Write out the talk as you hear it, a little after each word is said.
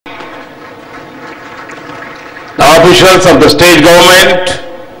officials of the state government,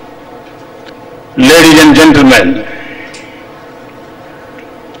 ladies and gentlemen,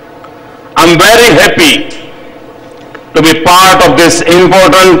 I'm very happy to be part of this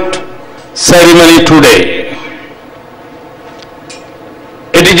important ceremony today.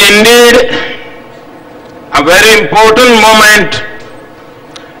 It is indeed a very important moment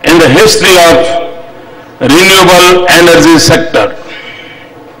in the history of renewable energy sector.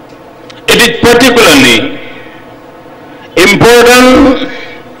 It is particularly important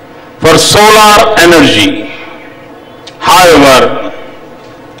for solar energy. However,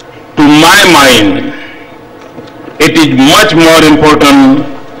 to my mind, it is much more important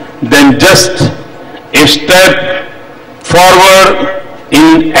than just a step forward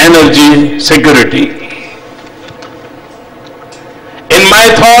in energy security. In my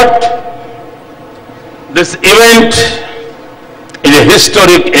thought, this event is a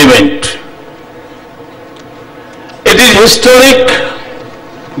historic event. It is historic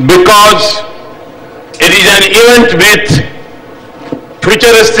because it is an event with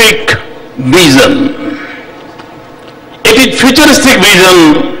futuristic vision. It is futuristic vision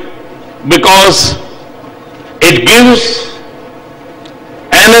because it gives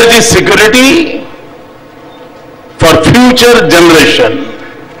energy security for future generation.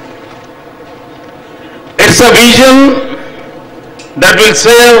 It's a vision that will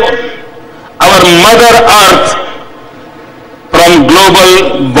save our Mother Earth from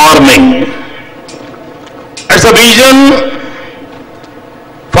global warming. It's a vision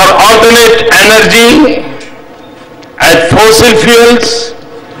for alternate energy as fossil fuels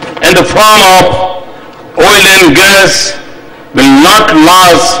in the form of oil and gas will not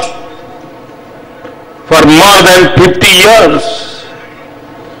last for more than 50 years.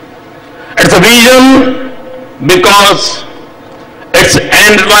 It's a vision because it's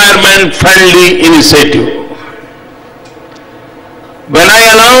environment-friendly initiative. When I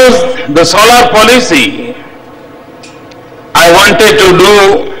announced the solar policy, I wanted to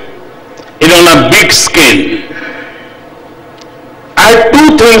do it on a big scale. I had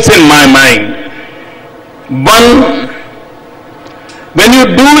two things in my mind. One, when you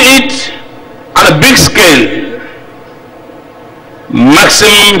do it on a big scale,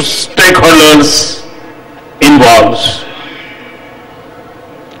 maximum stakeholders involved.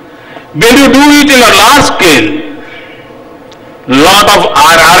 When you do it in a large scale, lot of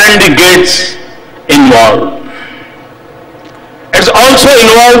R&D gets involved. It also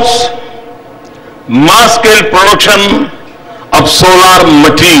involves mass scale production of solar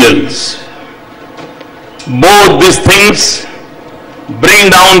materials. Both these things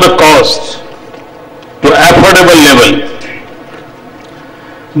bring down the cost to affordable level.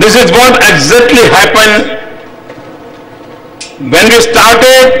 This is what exactly happened when we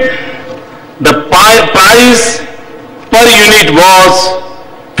started. The price per unit was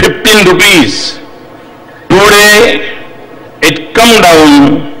 15 rupees. Today it come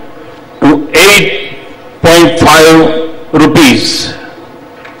down to 8.5 rupees.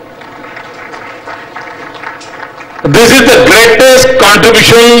 This is the greatest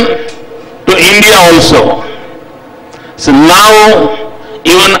contribution to India also. So now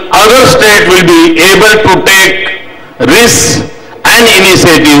even other states will be able to take risks and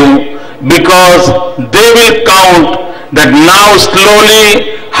initiative because they will count that now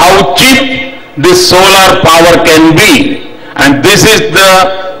slowly how cheap this solar power can be. And this is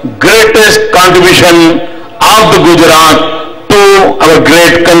the greatest contribution of the Gujarat to our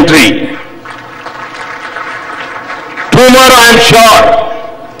great country. Tomorrow I am sure,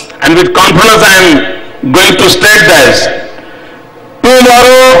 and with confidence I am going to state this,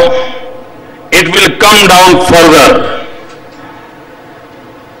 tomorrow it will come down further.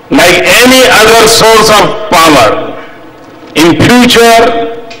 Like any other source of power, in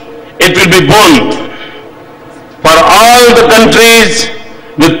future it will be boon for all the countries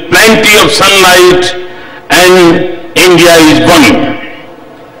with plenty of sunlight, and India is one.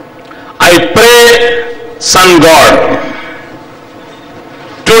 I pray Sun God.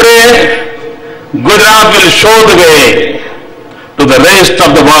 Today Gujarat will show the way to the rest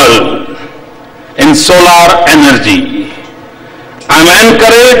of the world in solar energy. I am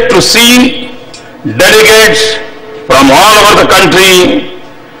encouraged to see delegates from all over the country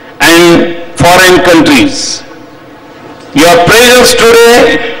and foreign countries. Your presence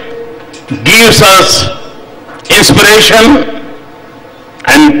today gives us inspiration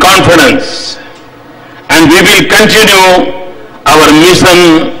and confidence, and we will continue our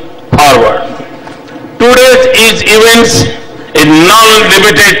mission forward. Today's events is not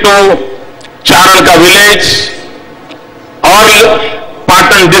limited to Charalka village or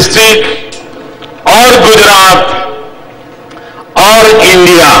Patan district or Gujarat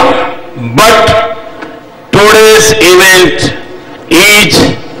India, but today's event is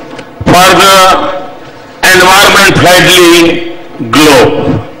for the environment-friendly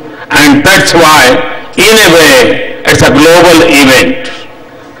globe. And that's why, in a way, it's a global event.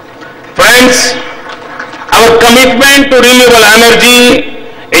 Friends, our commitment to renewable energy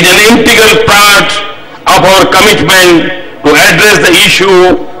is an integral part of our commitment to address the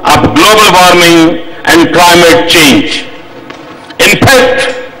issue of global warming and climate change. In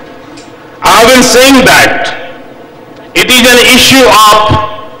fact, I have been saying that it is an issue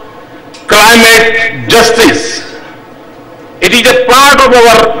of climate justice. It is a part of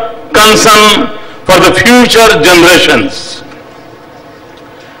our concern for the future generations.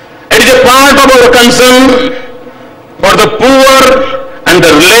 It is a part of our concern for the poor and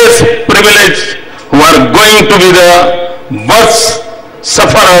the less privileged who are going to be the worst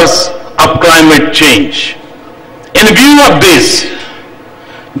sufferers of climate change. In view of this,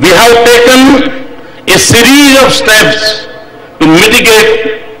 we have taken a series of steps to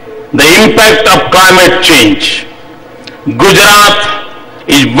mitigate the impact of climate change. Gujarat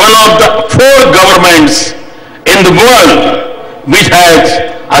is one of the 4 governments in the world which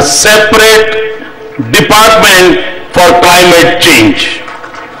has a separate department for climate change.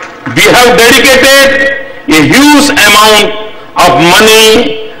 We have dedicated a huge amount of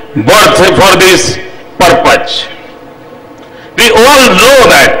money for this purpose. We all know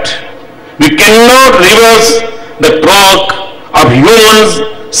that we cannot reverse the clock of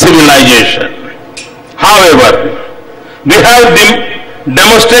human civilization. However, we have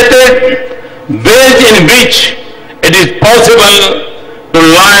demonstrated ways in which it is possible to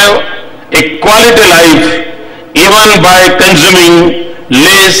live a quality life even by consuming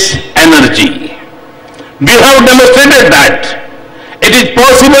less energy. We have demonstrated that it is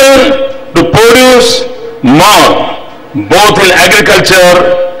possible to produce more both in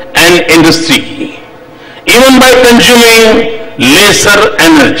agriculture and industry, even by consuming lesser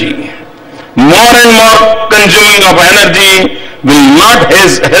energy. More and more consuming of energy will not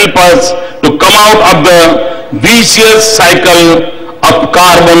help us to come out of the vicious cycle of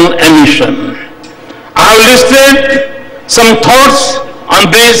carbon emission. I have listed some thoughts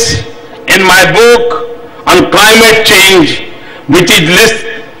on this in my book on climate change, which is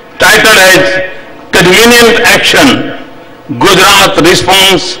titled as Convenient Action, Gujarat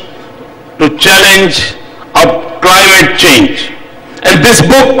Response to Challenge of Climate Change. In this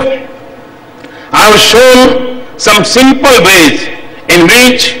book, I have shown some simple ways in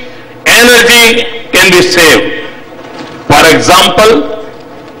which energy can be saved. For example,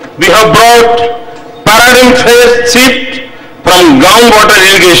 we have brought paradigm shift from groundwater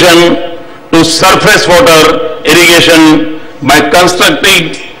irrigation to surface water irrigation by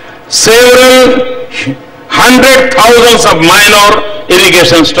constructing several hundred thousands of minor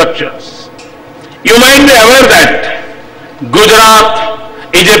irrigation structures. You might be aware that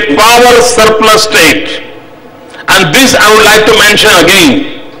Gujarat is a power surplus state, and this I would like to mention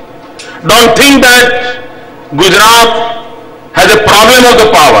again. Don't think that Gujarat has a problem of the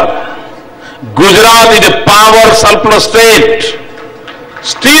power. Gujarat is a power surplus state.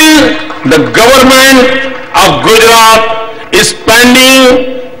 Still, the government of Gujarat is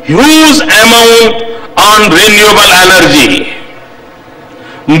spending huge amount on renewable energy.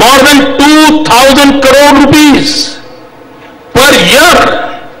 More than 2,000 crore rupees per year.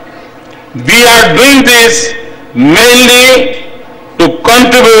 We are doing this mainly to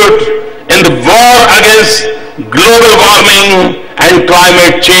contribute in the war against global warming and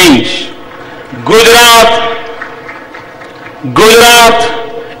climate change. Gujarat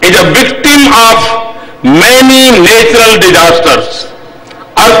is a victim of many natural disasters: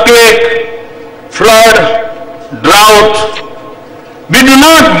 earthquake, flood, drought. We do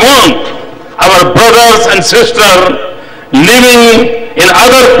not want our brothers and sisters living in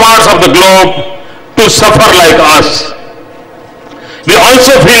other parts of the globe to suffer like us. We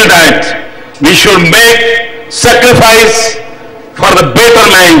also feel that we should make sacrifice for the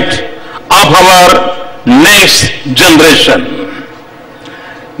betterment of our next generation.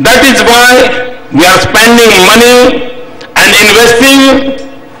 That is why we are spending money and investing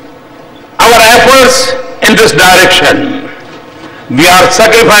our efforts in this direction. We are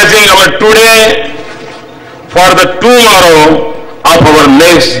sacrificing our today for the tomorrow of our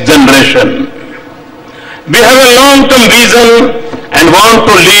next generation. We have a long-term vision and want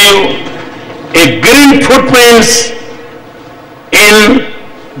to leave a green footprints in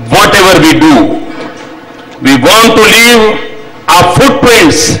whatever we do. We want to leave our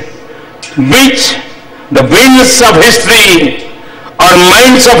footprints which the winds of history or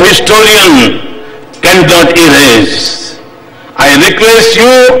minds of historians cannot erase. I request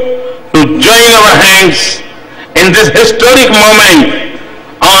you to join our hands in this historic moment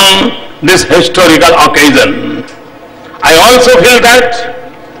on this historical occasion. I also feel that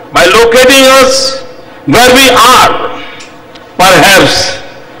by locating us where we are, perhaps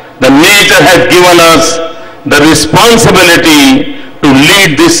the nature has given us the responsibility to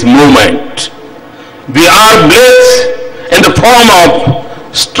lead this movement. We are blessed in the form of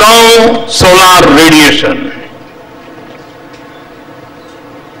strong solar radiation.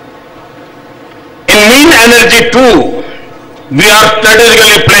 In wind energy too, we are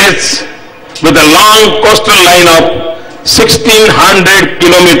strategically placed with a long coastal line of 1600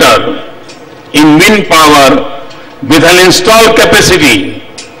 kilometers in wind power with an installed capacity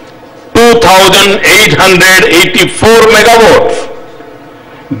 2,884 megawatts.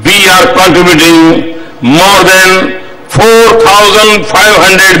 We are contributing more than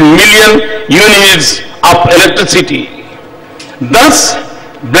 4,500 million units of electricity, thus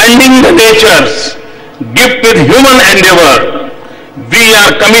blending the nature's gift with human endeavor. We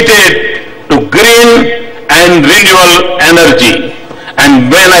are committed to green and renewable energy. And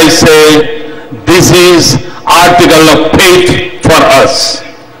when I say this is article of faith for us,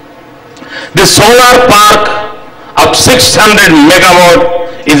 the solar park of 600 megawatt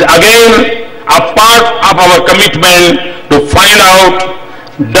is again a part of our commitment to find out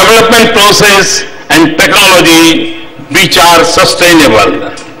development process and technology which are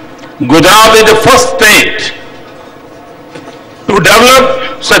sustainable. Gujarat is the first state to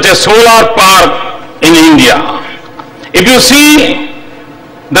develop such a solar park in India. If you see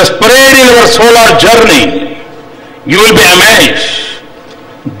the spread in our solar journey, you will be amazed.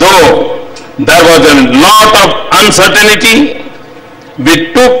 Though there was a lot of uncertainty,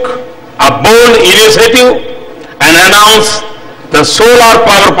 we took a bold initiative and announced the solar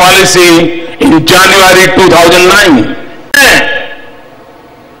power policy in January 2009.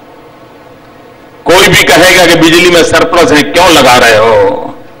 कोई भी कहेगा कि बिजली में surplus है, क्यों लगा रहे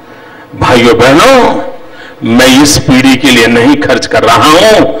हो? भाइयों बहनों, मैं इस पीढ़ी के लिए नहीं खर्च कर रहा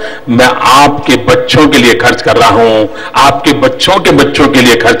हूं, मैं आपके बच्चों के लिए खर्च कर रहा हूं, आपके बच्चों के बच्चों के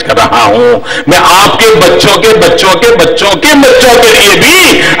लिए खर्च कर रहा हूं, मैं आपके बच्चों के बच्चों के बच्चों के बच्चों के लिए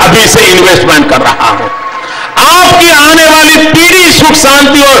भी अभी से इन्वेस्टमेंट कर रहा हूं। आपकी आने वाली पीढ़ी सुख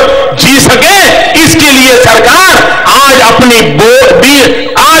शांति और जी सके, इसके लिए सरकार आज अपनी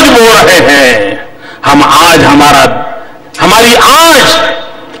आज बो रहे हैं। हम आज हमारी आज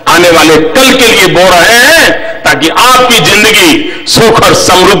आने वाले कल के लिए बो रहे हैं, ताकि आपकी जिंदगी सुख और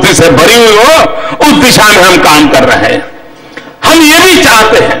समृद्धि से भरी हुई हो। उस दिशा में हम काम कर रहे हैं। हम ये भी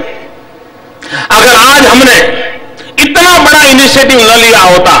चाहते हैं, अगर आज हमने इतना बड़ा इनिशिएटिव न लिया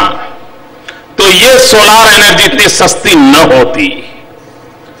होता तो ये सोलार एनर्जी इतनी सस्ती न होती।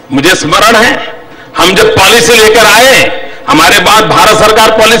 मुझे स्मरण है, हम जब पॉलिसी लेकर आए, हमारे बाद भारत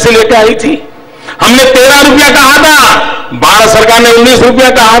सरकार पॉलिसी लेकर आई थी, हमने 13 रुपया कहा था, भारत सरकार ने 19 रुपया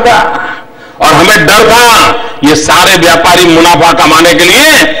कहा था, और हमें डर था ये सारे व्यापारी मुनाफा कमाने के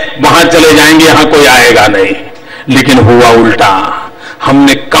लिए वहां चले जाएंगे, यहां कोई आएगा नहीं। लेकिन हुआ उल्टा,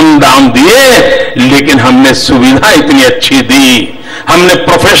 हमने कम दाम दिए, लेकिन हमने सुविधा इतनी अच्छी दी, हमने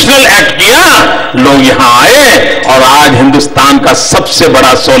प्रोफेशनल एक्ट किया, लोग यहां आए, और आज हिंदुस्तान का सबसे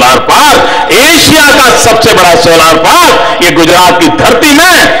बड़ा सोलार पार्क, एशिया का सबसे बड़ा सोलार पार्क, ये गुजरात की धरती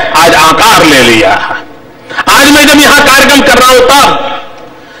में आज आकार ले लिया। आज मैं जब यहां कार्यक्रम कर रहा हूं, तब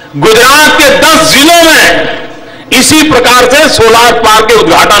गुजरात के 10 जिलों में इसी प्रकार से सोलार पार्क के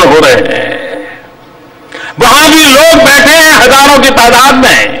उद्घाटन हो रहे हैं। वहां भी लोग बैठे हैं हजारों की तादाद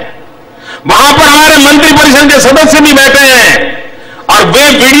में, वहां पर हमारे मंत्रिपरिषद के सदस्य भी बैठे हैं, और वे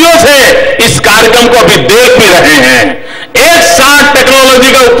वीडियो से इस कार्यक्रम को अभी देख भी रहे हैं। एक साथ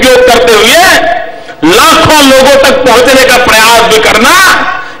टेक्नोलॉजी का उपयोग करते हुए लाखों लोगों तक पहुंचने का प्रयास भी करना,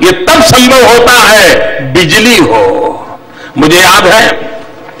 ये तब संभव होता है बिजली हो। मुझे याद है,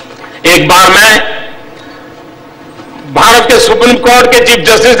 एक बार मैं भारत के सुप्रीम कोर्ट के चीफ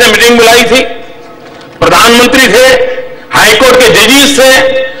जस्टिस ने मीटिंग बुलाई थी, प्रधानमंत्री थे, हाईकोर्ट के जजेस थे,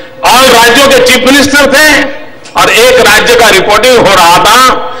 और राज्यों के चीफ मिनिस्टर थे, और एक राज्य का रिपोर्टिंग हो रहा था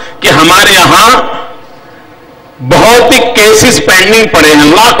कि हमारे यहां बहुत ही केसेस पेंडिंग पड़े हैं,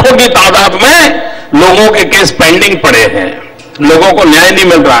 लाखों की तादाद में लोगों के केस पेंडिंग पड़े हैं, लोगों को न्याय नहीं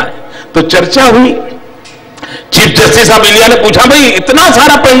मिल रहा है। तो चर्चा हुई, चीफ जस्टिस ऑफ इंडिया ने पूछा, भाई इतना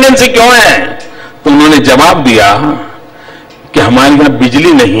सारा पेंडेंसी क्यों है? तो उन्होंने जवाब दिया कि हमारे यहां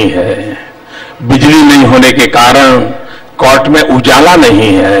बिजली नहीं है, बिजली नहीं होने के कारण कोर्ट में उजाला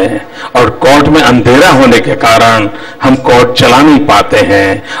नहीं है और कोर्ट में अंधेरा होने के कारण हम कोर्ट चला नहीं पाते हैं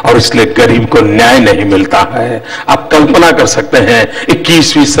और इसलिए गरीब को न्याय नहीं मिलता है। आप कल्पना कर सकते हैं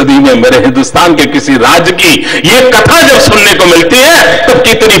 21वीं सदी में मेरे हिंदुस्तान के किसी राज्य की यह कथा जब सुनने को मिलती है तो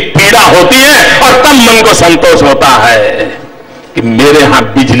कितनी पीड़ा होती है और तब मन को संतोष होता है कि मेरे यहां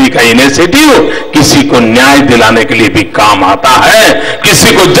बिजली का इनिशिएटिव किसी को न्याय दिलाने के लिए भी काम आता है,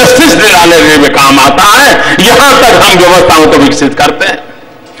 किसी को जस्टिस दिलाने के लिए भी काम आता है। यहां तक हम व्यवस्थाओं को विकसित करते हैं।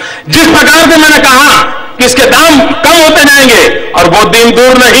 जिस प्रकार से मैंने कहा कि इसके दाम कम होते जाएंगे और वो दिन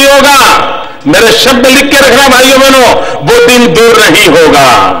दूर नहीं होगा, मेरे शब्द लिख के रखना भाइयों बहनों, वो दिन दूर नहीं होगा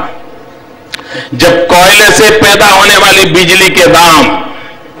जब कोयले से पैदा होने वाली बिजली के दाम,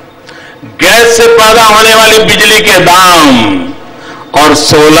 गैस से पैदा होने वाली बिजली के दाम और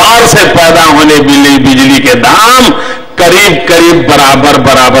सोलार से पैदा होने वाली बिजली के दाम करीब करीब बराबर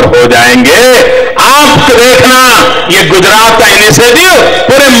बराबर हो जाएंगे। आप देखना, ये गुजरात का इनिशिएटिव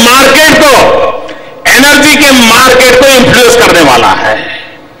पूरे मार्केट को, एनर्जी के मार्केट को इंफ्लुएंस करने वाला है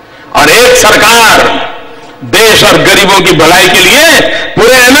और एक सरकार देश और गरीबों की भलाई के लिए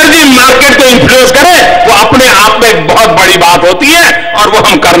पूरे एनर्जी मार्केट को इंफ्लुएंस करे, वो अपने आप में एक बहुत बड़ी बात होती है और वो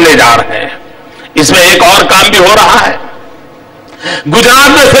हम करने जा रहे हैं। इसमें एक और काम भी हो रहा है। गुजरात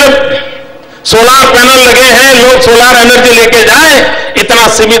में सिर्फ सोलार पैनल लगे हैं, लोग सोलार एनर्जी लेके जाएं, इतना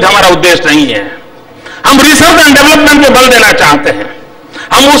सीमित हमारा उद्देश्य नहीं है। हम रिसर्च एंड डेवलपमेंट पे बल देना चाहते हैं।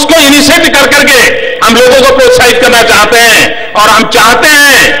 हम उसको इनिशिएट कर करके हम लोगों को प्रोत्साहित करना चाहते हैं और हम चाहते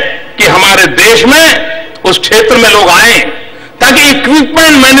हैं कि हमारे देश में उस क्षेत्र में लोग आए ताकि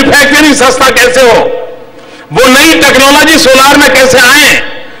इक्विपमेंट मैन्युफैक्चरिंग सस्ता कैसे हो, वो नई टेक्नोलॉजी सोलार में कैसे आए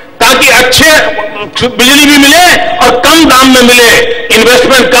ताकि अच्छे बिजली भी मिले और कम दाम में मिले,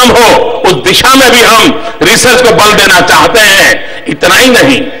 इन्वेस्टमेंट कम हो, उस दिशा में भी हम रिसर्च को बल देना चाहते हैं। इतना ही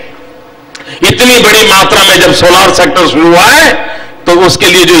नहीं, इतनी बड़ी मात्रा में जब सोलार सेक्टर शुरू हुआ है तो उसके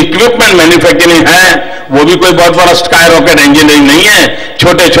लिए जो इक्विपमेंट मैन्युफैक्चरिंग है वो भी कोई बहुत बड़ा स्काई रॉकेट इंजीनियरिंग नहीं है।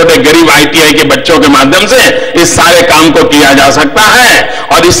 छोटे छोटे गरीब आईटीआई के बच्चों के माध्यम से इस सारे काम को किया जा सकता है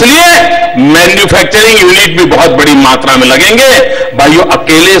और इसलिए मैन्युफैक्चरिंग यूनिट भी बहुत बड़ी मात्रा में लगेंगे। भाइयों,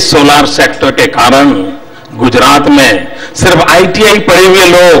 अकेले सोलार सेक्टर के कारण गुजरात में सिर्फ आईटीआई पढ़े हुए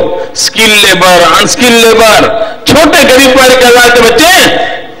लोग, स्किल लेबर, अनस्किल लेबर, छोटे गरीब परिवार के बच्चे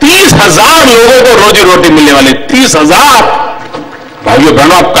 30,000 लोगों को रोजी रोटी मिलने वाली। 30,000 भाइयों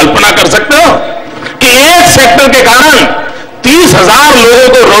बहनों, आप कल्पना कर सकते हो कि एक सेक्टर के कारण 30,000 लोगों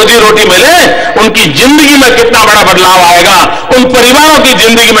को रोजी रोटी मिले, उनकी जिंदगी में कितना बड़ा बदलाव आएगा, उन परिवारों की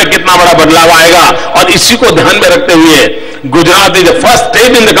जिंदगी में कितना बड़ा बदलाव आएगा। और इसी को ध्यान में रखते हुए Gujarat is the first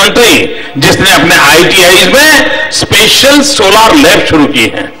state in the country जिसने अपने आईटीआई में स्पेशल सोलार लैब शुरू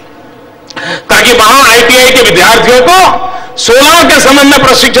की है ताकि वहां आईटीआई के विद्यार्थियों को सोलार के संबंध में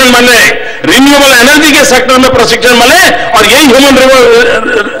प्रशिक्षण मिले, रिन्यूएबल एनर्जी के सेक्टर में प्रशिक्षण मिले और यही ह्यूमन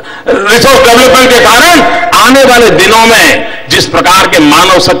रिसोर्स डेवलपमेंट के कारण आने वाले दिनों में जिस प्रकार के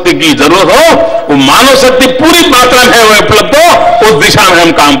मानव शक्ति की जरूरत हो, वो मानव शक्ति पूरी मात्रा में वो उपलब्ध हो, उस दिशा में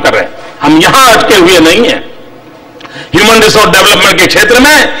हम काम कर रहे हैं। हम यहां अटके हुए नहीं है। ह्यूमन रिसोर्स डेवलपमेंट के क्षेत्र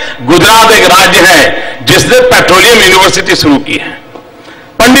में गुजरात एक राज्य है जिसने पेट्रोलियम यूनिवर्सिटी शुरू की है।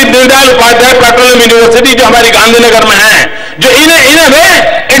 पंडित दीनदयाल उपाध्याय पेट्रोलियम यूनिवर्सिटी जो हमारी गांधीनगर में है, जो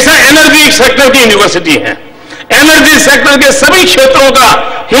इट्स एनर्जी सेक्टर की यूनिवर्सिटी है। एनर्जी सेक्टर के सभी क्षेत्रों का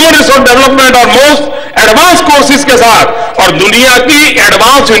ह्यूमन रिसोर्स डेवलपमेंट और मोस्ट एडवांस कोर्सेज के साथ और दुनिया की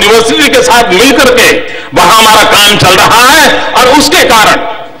एडवांस यूनिवर्सिटी के साथ मिलकर के वहां हमारा काम चल रहा है और उसके कारण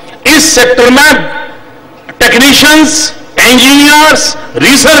इस सेक्टर में technicians, engineers,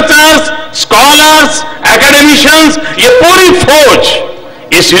 researchers, scholars, academicians, ये पूरी फौज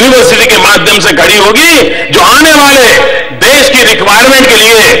इस यूनिवर्सिटी के माध्यम से खड़ी होगी जो आने वाले देश की रिक्वायरमेंट के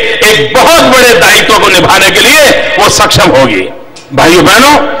लिए एक बहुत बड़े दायित्व को निभाने के लिए वो सक्षम होगी। भाइयों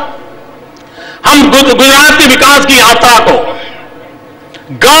बहनों, हम गुजरात के विकास की यात्रा को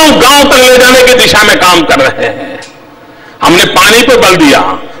गांव गांव तक ले जाने की दिशा में काम कर रहे हैं। हमने पानी पर बल दिया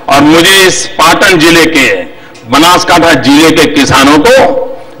और मुझे इस पाटन जिले के, बनासकांठा जिले के किसानों को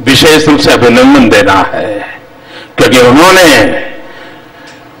विशेष रूप से अभिनंदन देना है क्योंकि उन्होंने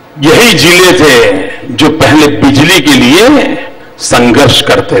यही जिले थे जो पहले बिजली के लिए संघर्ष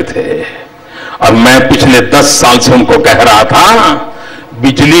करते थे और मैं पिछले 10 साल से उनको कह रहा था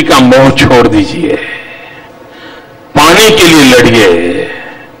बिजली का मोह छोड़ दीजिए, पानी के लिए लड़िए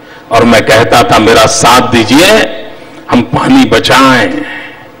और मैं कहता था मेरा साथ दीजिए, हम पानी बचाएं,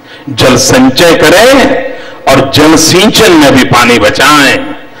 जल संचय करें और जल सिंचन में भी पानी बचाएं।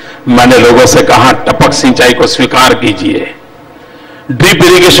 मैंने लोगों से कहा टपक सिंचाई को स्वीकार कीजिए, ड्रिप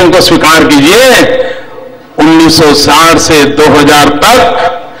इरिगेशन को स्वीकार कीजिए। 1960 से 2000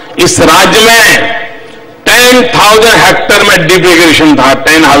 तक इस राज्य में 10,000 हेक्टेयर में डीप इरिगेशन था,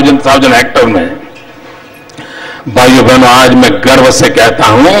 10,000 हेक्टेयर में। भाइयों बहनों, आज मैं गर्व से कहता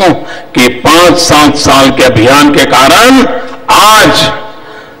हूं कि 5-7 साल के अभियान के कारण आज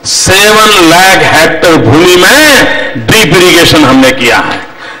 7 लाख हेक्टेयर भूमि में डीप इरिगेशन हमने किया है।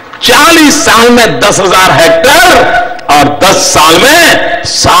 40 साल में 10,000 हेक्टेयर और 10 साल में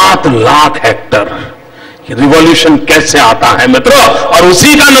 7 लाख हेक्टेयर। रिवॉल्यूशन कैसे आता है मित्रों? और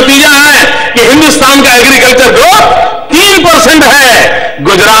उसी का नतीजा है कि हिंदुस्तान का एग्रीकल्चर ग्रोथ 3% है,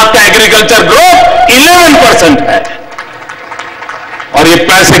 गुजरात का एग्रीकल्चर ग्रोथ 11% है। और ये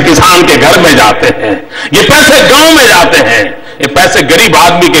पैसे किसान के घर में जाते हैं, ये पैसे गांव में जाते हैं, ये पैसे गरीब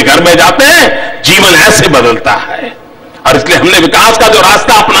आदमी के घर में जाते हैं। जीवन ऐसे बदलता है। और इसलिए हमने विकास का जो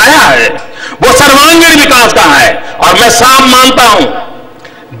रास्ता अपनाया है वो सर्वांगीण विकास का है। और मैं साफ मानता हूं,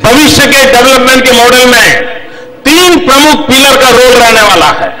 भविष्य के डेवलपमेंट के मॉडल में 3 प्रमुख पिलर का रोल रहने वाला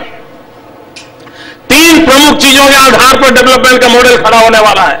है। 3 प्रमुख चीजों के आधार पर डेवलपमेंट का मॉडल खड़ा होने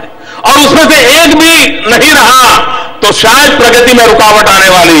वाला है। और उसमें से एक भी नहीं रहा तो शायद प्रगति में रुकावट आने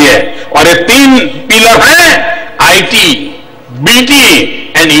वाली है। और ये 3 पिलर हैं IT, BT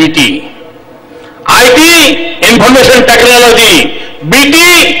and ET. IT information technology, BT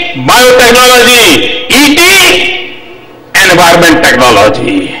biotechnology, ET environment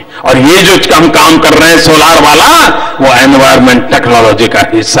technology. और ये जो हम काम कर रहे हैं सोलार वाला, वो एनवायरमेंट टेक्नोलॉजी का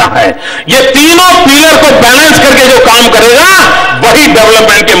हिस्सा है। ये तीनों पिलर को बैलेंस करके जो काम करेगा वही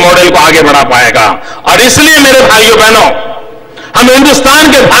डेवलपमेंट के मॉडल को आगे बढ़ा पाएगा। और इसलिए मेरे भाइयों बहनों, हम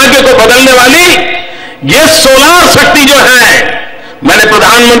हिंदुस्तान के भाग्य को बदलने वाली ये सोलार शक्ति जो है, मैंने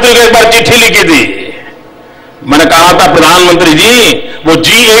प्रधानमंत्री को एक बार चिट्ठी लिखी थी। मैंने कहा था, प्रधानमंत्री जी वो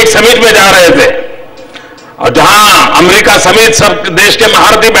G8 समिट में जा रहे थे और जहां अमेरिका समेत सब देश के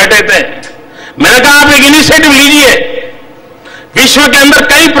महारथी बैठे थे। मैंने कहा आप एक इनिशिएटिव लीजिए। विश्व के अंदर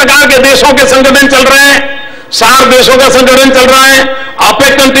कई प्रकार के देशों के संगठन चल रहे हैं, 4 देशों का संगठन चल रहा है,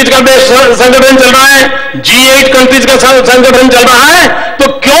 ऑपेक कंट्रीज का देश संगठन चल रहा है, G8 कंट्रीज का संगठन चल रहा है। तो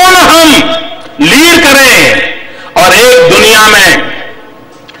क्यों न हम लीड करें और एक दुनिया में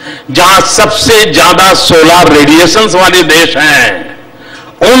जहां सबसे ज्यादा सोलार रेडिएशंस वाले देश हैं,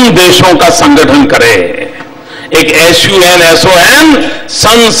 उन देशों का संगठन करें। एक SUN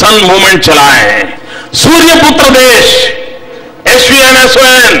सन मूवमेंट चलाएं। सूर्यपुत्र देश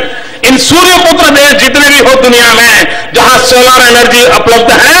SUN, इन सूर्यपुत्र देश जितने भी हो दुनिया में जहां सोलर एनर्जी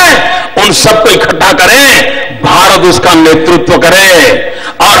उपलब्ध है, उन सबको इकट्ठा करें, भारत उसका नेतृत्व करे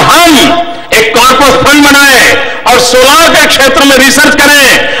और हम एक कॉर्पस फंड बनाए और सोलार के क्षेत्र में रिसर्च करें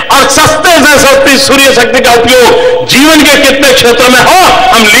और सस्ते से सस्ती सूर्य शक्ति का उपयोग जीवन के कितने क्षेत्रों में हो,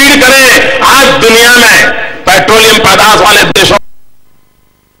 हम लीड करें। आज दुनिया में पेट्रोलियम पैदाश वाले देशों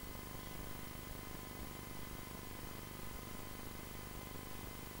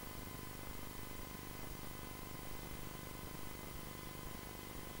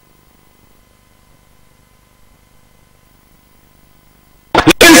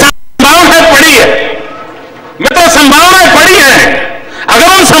संभावनाएं पड़ी है, मित्रों संभावनाएं पड़ी है। अगर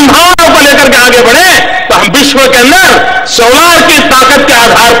हम संभावनाओं को लेकर के आगे बढ़े तो हम विश्व के अंदर सोलार की ताकत के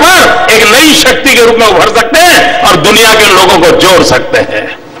आधार पर एक नई शक्ति के रूप में उभर सकते हैं और दुनिया के लोगों को जोड़ सकते हैं।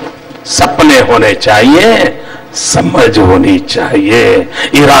 सपने होने चाहिए, समझ होनी चाहिए,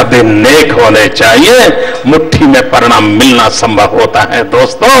 इरादे नेक होने चाहिए, मुट्ठी में परिणाम मिलना संभव होता है।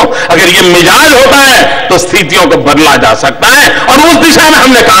 दोस्तों, अगर ये मिजाज होता है तो स्थितियों को बदला जा सकता है और उस दिशा में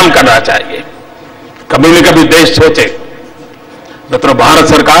हमने काम करना चाहिए। कभी न कभी देश सोचे, मित्रों, भारत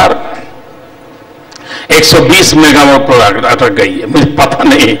सरकार 120 मेगावाट पर अटक गई है। मुझे पता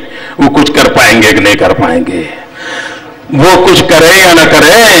नहीं वो कुछ कर पाएंगे कि नहीं कर पाएंगे। वो कुछ करे या ना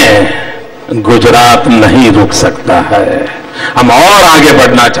करे, गुजरात नहीं रुक सकता है। हम और आगे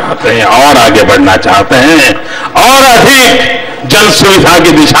बढ़ना चाहते हैं, और आगे बढ़ना चाहते हैं, और अधिक जन सुविधा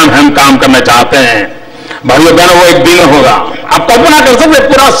की दिशा में हम काम करना चाहते हैं। भाइयों बहनों, वो एक दिन होगा, आप कल्पना कर सकते,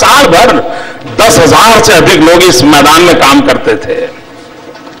 पूरा साल भर 10,000 से अधिक लोग इस मैदान में काम करते थे।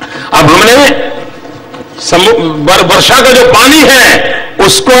 अब हमने वर्षा का जो पानी है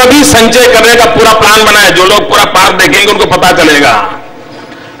उसको अभी संचय करने का पूरा प्लान बनाया। जो लोग पूरा पार्क देखेंगे उनको पता चलेगा।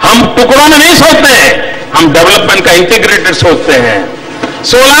 हम टुकड़ों में नहीं सोचते हैं, हम डेवलपमेंट का इंटीग्रेटेड सोचते हैं।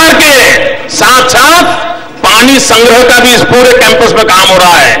 सोलार के साथ साथ पानी संग्रह का भी इस पूरे कैंपस में काम हो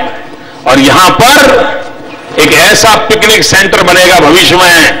रहा है। और यहां पर एक ऐसा पिकनिक सेंटर बनेगा भविष्य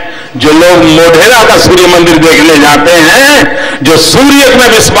में। जो लोग मोढेरा का सूर्य मंदिर देखने जाते हैं, जो सूर्य में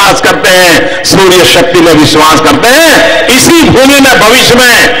विश्वास करते हैं, सूर्य शक्ति में विश्वास करते हैं, इसी भूमि में भविष्य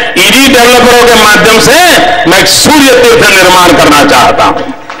में ईडी डेवलपरों के माध्यम से मैं एक सूर्य तीर्थ निर्माण करना चाहता हूं।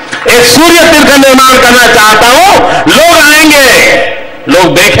 एक सूर्य तीर्थ निर्माण करना चाहता हूं। लोग आएंगे,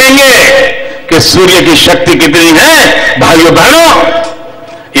 लोग देखेंगे कि सूर्य की शक्ति कितनी है। भाइयों बहनों,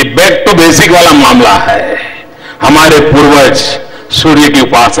 ये बैक टू बेसिक वाला मामला है। हमारे पूर्वज सूर्य की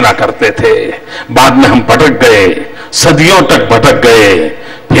उपासना करते थे, बाद में हम भटक गए, सदियों तक भटक गए,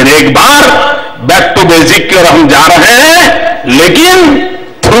 फिर एक बार बैक टू बेसिक की ओर हम जा रहे हैं, लेकिन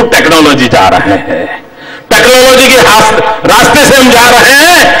थ्रू टेक्नोलॉजी जा रहे हैं। टेक्नोलॉजी के रास्ते से हम जा रहे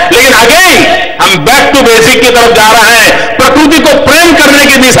हैं, लेकिन अगेन हम बैक टू बेसिक की तरफ जा रहे हैं। प्रकृति को प्रेम करने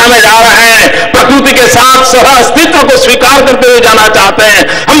की दिशा में जा रहे हैं, प्रकृति के साथ सह अस्तित्व को स्वीकार करते हुए जाना चाहते हैं।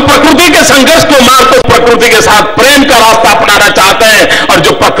 हम प्रकृति के संघर्ष को मारकर प्रकृति के साथ प्रेम का रास्ता अपनाना चाहते हैं, और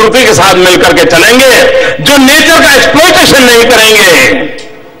जो प्रकृति के साथ मिलकर के चलेंगे, जो नेचर का एक्सप्लॉयटेशन नहीं करेंगे,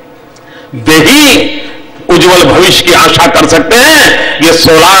 वे ही उज्जवल भविष्य की आशा कर सकते हैं। ये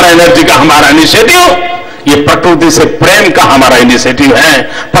सोलार एनर्जी का हमारा इनिशिएटिव, ये प्रकृति से प्रेम का हमारा इनिशिएटिव है,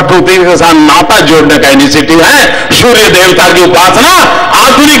 प्रकृति के साथ नाता जोड़ने का इनिशिएटिव है। सूर्य देवता की उपासना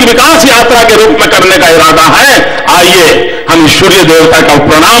आधुनिक विकास यात्रा के रूप में करने का इरादा है। आइए हम सूर्य देवता का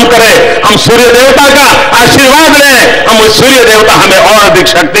प्रणाम करें, हम सूर्य देवता का आशीर्वाद लें, हम सूर्य देवता हमें और अधिक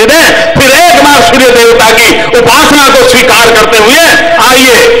शक्ति दें। फिर एक बार सूर्य देवता की उपासना को स्वीकार करते हुए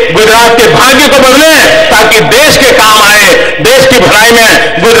आइए गुजरात के भाग्य को बदले, ताकि देश के काम आए, देश की भलाई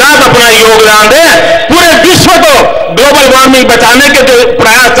में गुजरात अपना योगदान दे। पूरे विश्व को ग्लोबल वार्मिंग बचाने के जो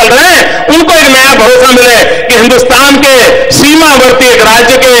प्रयास चल रहे हैं, उनको एक नया भरोसा मिले कि हिंदुस्तान के सीमावर्ती एक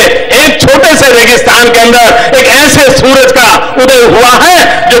राज्य के एक छोटे से रेगिस्तान के अंदर एक ऐसे सूरज का उदय हुआ है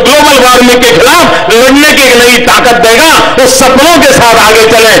जो ग्लोबल वार्मिंग के खिलाफ लड़ने की एक नई ताकत देगा। उस सपनों के साथ आगे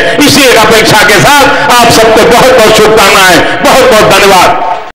चले, इसी एक अपेक्षा के साथ आप सबको बहुत बहुत शुभकामनाएं, बहुत बहुत धन्यवाद।